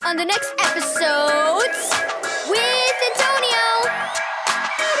on the next episodes with Antonio.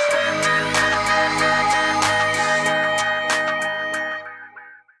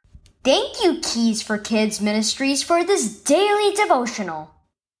 Thank you, Keys for Kids Ministries, for this daily devotional.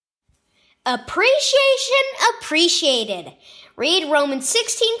 Appreciation appreciated. Read Romans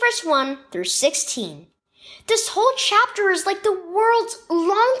 16, verse 1 through 16. This whole chapter is like the world's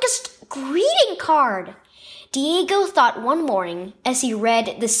longest greeting card. Diego thought one morning as he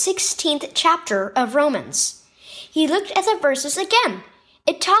read the 16th chapter of Romans. He looked at the verses again.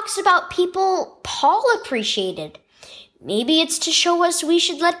 It talks about people Paul appreciated. Maybe it's to show us we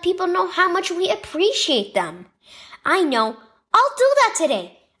should let people know how much we appreciate them. I know. I'll do that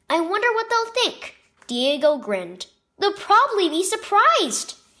today. I wonder what they'll think. Diego grinned. They'll probably be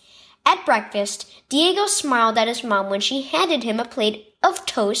surprised. At breakfast, Diego smiled at his mom when she handed him a plate of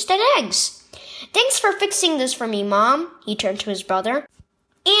toast and eggs. Thanks for fixing this for me, Mom, he turned to his brother.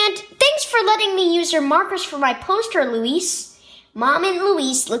 And thanks for letting me use your markers for my poster, Luis. Mom and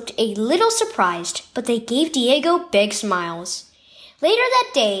Luis looked a little surprised, but they gave Diego big smiles. Later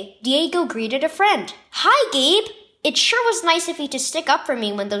that day, Diego greeted a friend. Hi, Gabe. It sure was nice of you to stick up for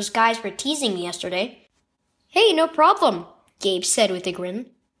me when those guys were teasing me yesterday. Hey, no problem, Gabe said with a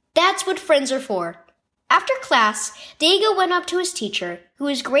grin. That's what friends are for. After class, Diego went up to his teacher, who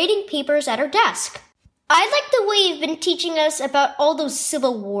was grading papers at her desk. I like the way you've been teaching us about all those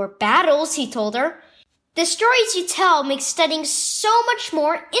Civil War battles, he told her. The stories you tell make studying so much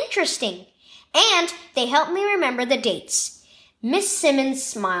more interesting. And they help me remember the dates. Miss Simmons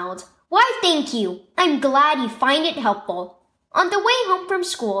smiled. Why, thank you. I'm glad you find it helpful. On the way home from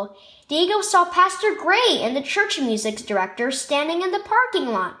school, Diego saw Pastor Gray and the church music director standing in the parking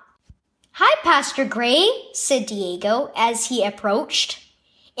lot. Hi, Pastor Gray, said Diego as he approached.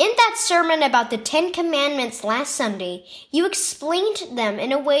 In that sermon about the 10 Commandments last Sunday, you explained them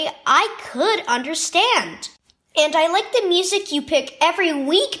in a way I could understand. And I like the music you pick every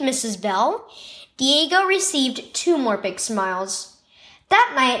week, Mrs. Bell. Diego received 2 more big smiles.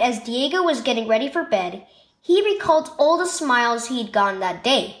 That night, as Diego was getting ready for bed, he recalled all the smiles he'd gotten that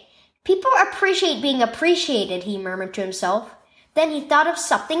day. People appreciate being appreciated, he murmured to himself. Then he thought of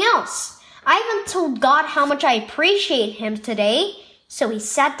something else. I haven't told God how much I appreciate him today. So he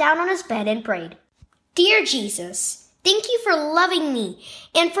sat down on his bed and prayed. Dear Jesus, thank you for loving me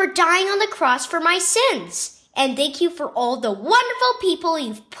and for dying on the cross for my sins. And thank you for all the wonderful people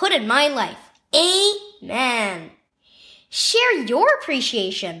you've put in my life. Amen. Share your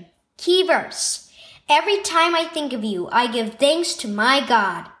appreciation. Key verse. Every time I think of you, I give thanks to my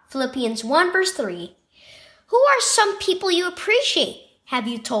God. Philippians 1 verse 3. Who are some people you appreciate? Have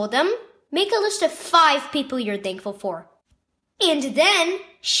you told them? Make a list of 5 people you're thankful for. And then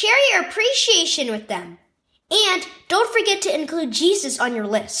share your appreciation with them. And don't forget to include Jesus on your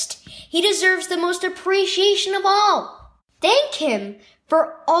list. He deserves the most appreciation of all. Thank him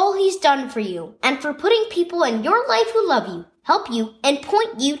for all he's done for you and for putting people in your life who love you, help you, and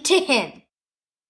point you to him.